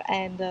life,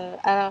 and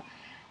a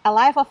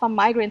life of a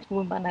migrant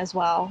woman as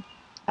well,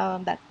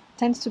 that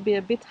tends to be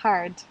a bit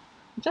hard,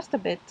 just a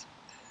bit,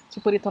 to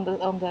put it on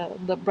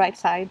the bright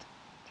side.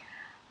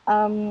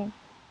 And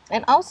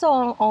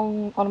also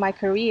on my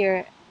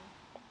career,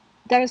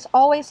 I've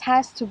always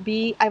had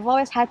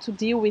to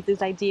deal with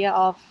this idea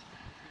of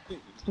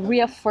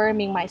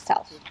reaffirming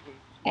myself.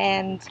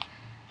 And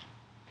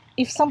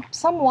if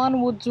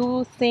someone would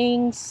do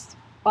things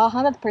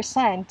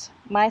 100%,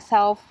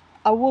 myself,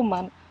 a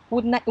woman,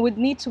 would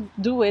need to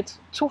do it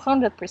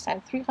 200%,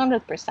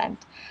 300%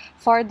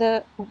 for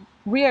the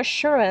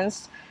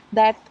reassurance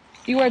that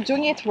you are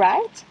doing it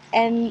right,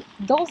 and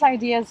those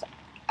ideas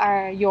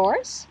are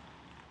yours,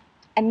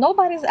 and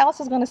nobody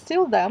else is going to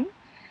steal them,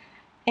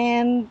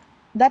 and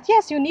that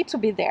yes, you need to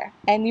be there,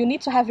 and you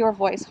need to have your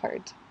voice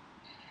heard.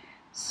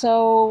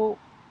 So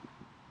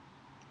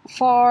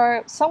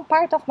for some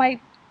part of my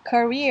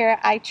career,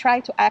 I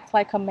try to act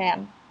like a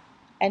man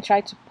and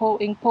try to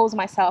impose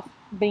myself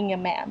being a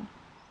man.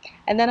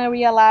 And then I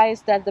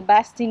realized that the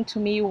best thing to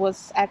me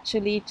was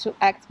actually to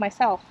act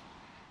myself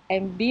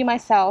and be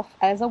myself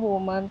as a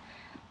woman,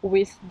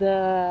 with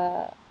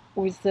the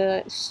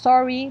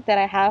story that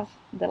I have,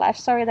 the life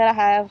story that I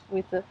have,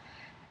 with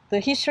the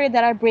history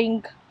that I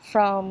bring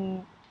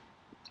from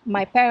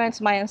my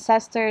parents, my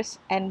ancestors,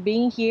 and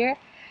being here,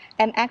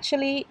 and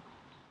actually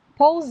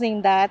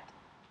posing that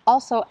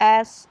also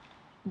as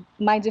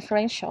my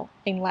differential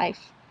in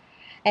life.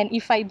 And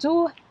if I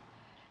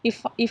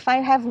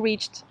have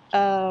reached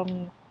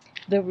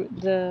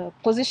the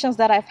positions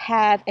that I've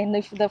had, and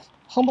if the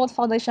Humboldt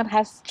Foundation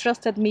has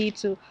trusted me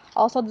to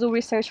also do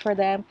research for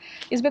them,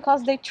 is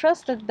because they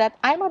trusted that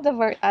I'm a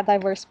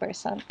diverse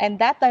person, and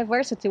that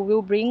diversity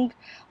will bring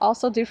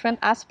also different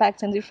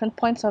aspects and different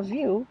points of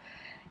view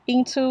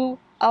into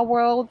a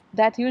world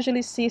that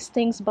usually sees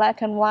things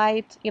black and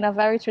white in a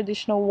very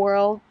traditional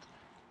world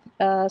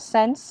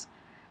sense,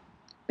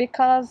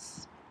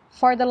 because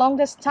for the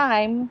longest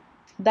time,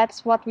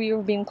 that's what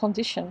we've been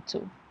conditioned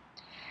to.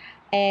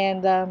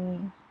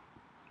 And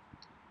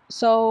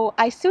so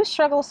I still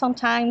struggle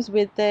sometimes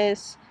with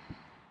this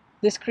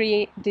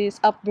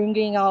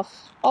upbringing of,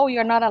 oh,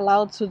 you're not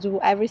allowed to do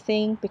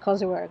everything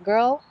because you are a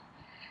girl.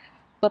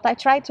 But I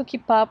try to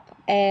keep up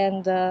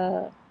and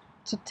to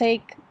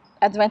take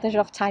advantage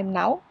of time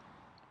now,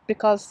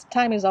 because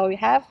time is all we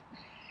have,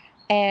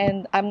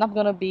 and I'm not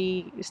going to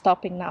be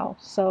stopping now.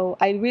 So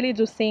I really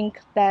do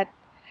think that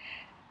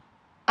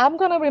I'm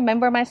gonna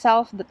remember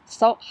myself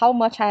how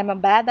much I'm a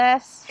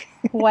badass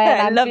when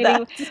I love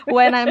that.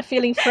 when I'm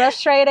feeling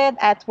frustrated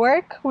at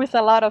work with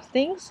a lot of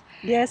things.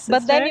 Yes,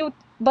 But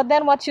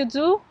then what you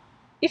do,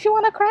 if you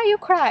want to cry, you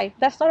cry.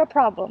 That's not a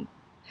problem.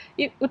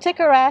 You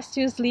take a rest,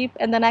 you sleep,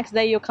 and the next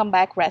day you come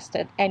back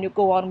rested and you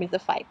go on with the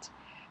fight,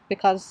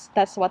 because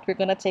that's what we're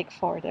gonna take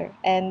further.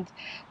 And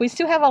we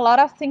still have a lot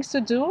of things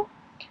to do.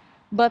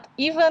 But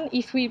even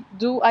if we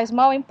do a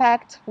small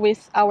impact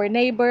with our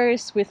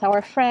neighbors, with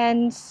our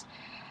friends,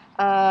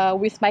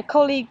 with my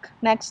colleague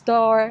next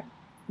door,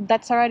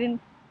 that's already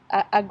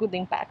a good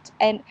impact.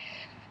 And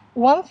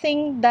one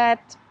thing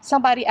that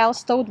somebody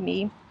else told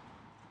me,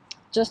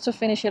 just to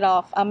finish it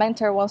off, a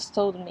mentor once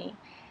told me,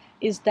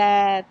 is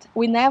that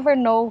we never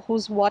know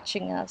who's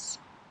watching us.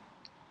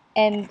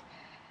 And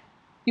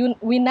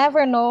we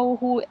never know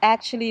who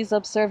actually is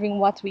observing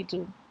what we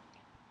do.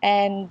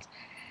 And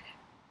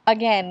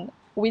again,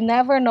 we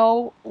never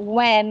know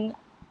when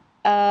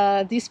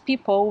these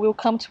people will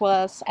come to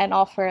us and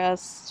offer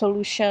us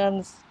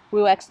solutions,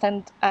 will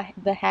extend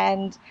the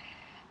hand,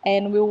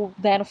 and will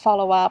then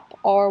follow up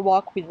or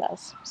walk with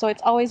us. So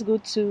it's always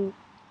good to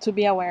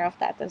be aware of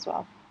that as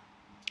well.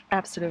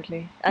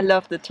 Absolutely. I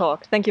love the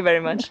talk. Thank you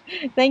very much.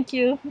 Thank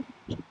you.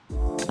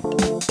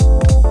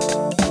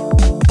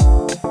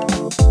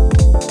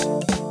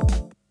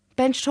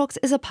 Bench Talks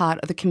is a part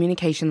of the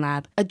Communication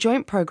Lab, a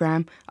joint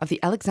program of the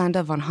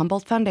Alexander von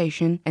Humboldt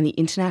Foundation and the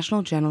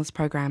International Journalist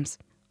Programs.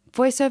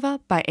 Voiceover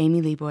by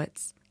Amy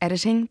Leibowitz.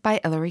 Editing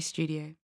by Ellery Studio.